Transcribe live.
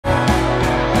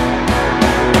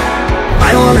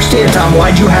understand, Tom.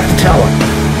 Why'd you have to tell her?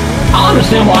 I don't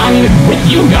understand why I'm even with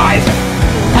you guys.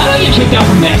 How did I get kicked out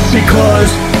from this?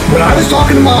 Because when I was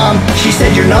talking to Mom, she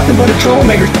said you're nothing but a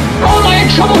troublemaker. Oh, am I a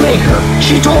troublemaker?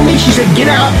 She told me, she said,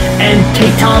 get out and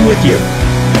take Tom with you.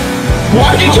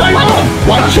 Why'd you tell your mom?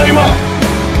 Why'd you tell your mom?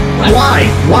 Why?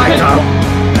 Why, Tom?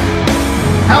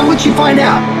 How would she find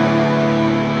out?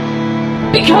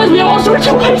 Because we have all sorts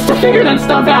of ways to figure that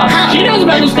stuff out. She knows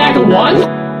about the stack of ones.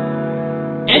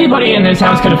 Anybody in this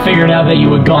house could have figured out that you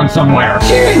had gone somewhere.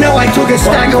 She didn't know I took a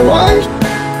stack of ones.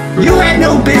 You had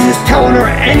no business telling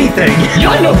her anything. You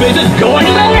had no business going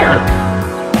there.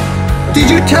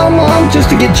 Did you tell Mom just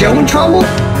to get Joe in trouble?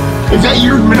 Is that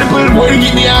your manipulative way to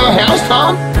get me out of the house,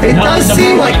 Tom? It No, does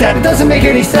seem like that. It doesn't make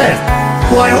any sense.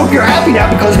 Well, I hope you're happy now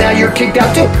because now you're kicked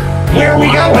out too. Where are we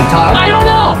going, Tom? I don't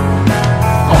know.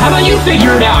 Oh, how about you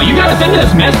figure it out? You got us into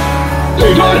this mess.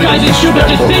 You guys a stupid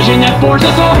decision that forced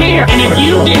us all here. And if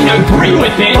you didn't agree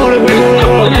with it, Hold it,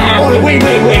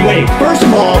 wait. First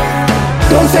of all,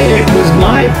 don't say it was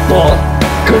my fault,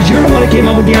 because you're the one that came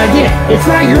up with the idea. It's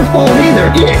not your fault either.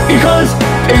 Yeah. Because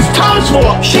It's Tom's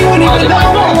fault. she wouldn't even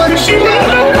know what she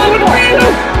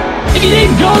if you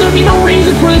didn't go, there'd be no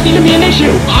reason for this to even be an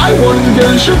issue. I wanted to go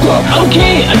to the strip club.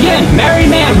 Okay, again, married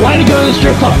man wanted to go to the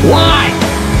strip club. Why?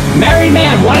 Married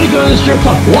man wanted to go to the strip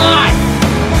club. Why?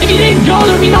 If you didn't go,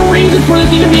 there'd be no reason for this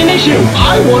to even be an issue.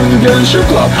 I wanted to go to the strip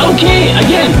club. Okay,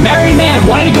 again, married man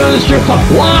wanted to go to the strip club.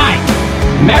 Why?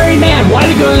 Married man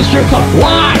wanted to go to the strip club.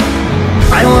 Why?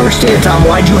 I don't understand, Tom.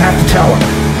 Why'd you have to tell her?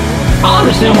 I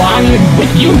understand why I'm even with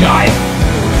you guys.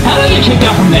 How did I get kicked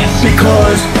out from this?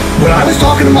 Because when I was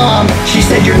talking to Mom, she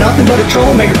said you're nothing but a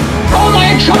troublemaker. Oh, am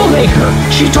I a troublemaker?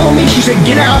 She told me, she said,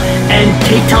 get out and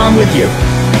take Tom with you.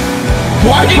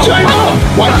 Why'd you tell your mom?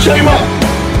 Why'd you tell your mom?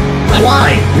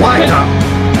 Why? Why, Tom?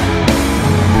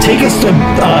 Take us to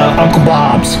Uncle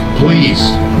Bob's. Please.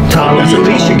 Tom, that's the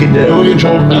least you can do. Don't get in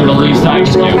trouble. That's the least I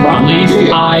could do. The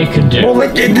least I could do.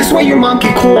 Well, this way your mom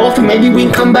can cool off and maybe we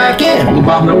can come back in. Uncle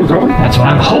Bob know we're going? That's what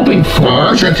I'm hoping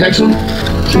for. Should I text him?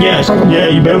 Yeah,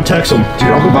 you better text him. Dude,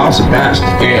 Uncle Bob's the best.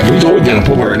 Yeah, he's always got a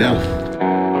pull right now.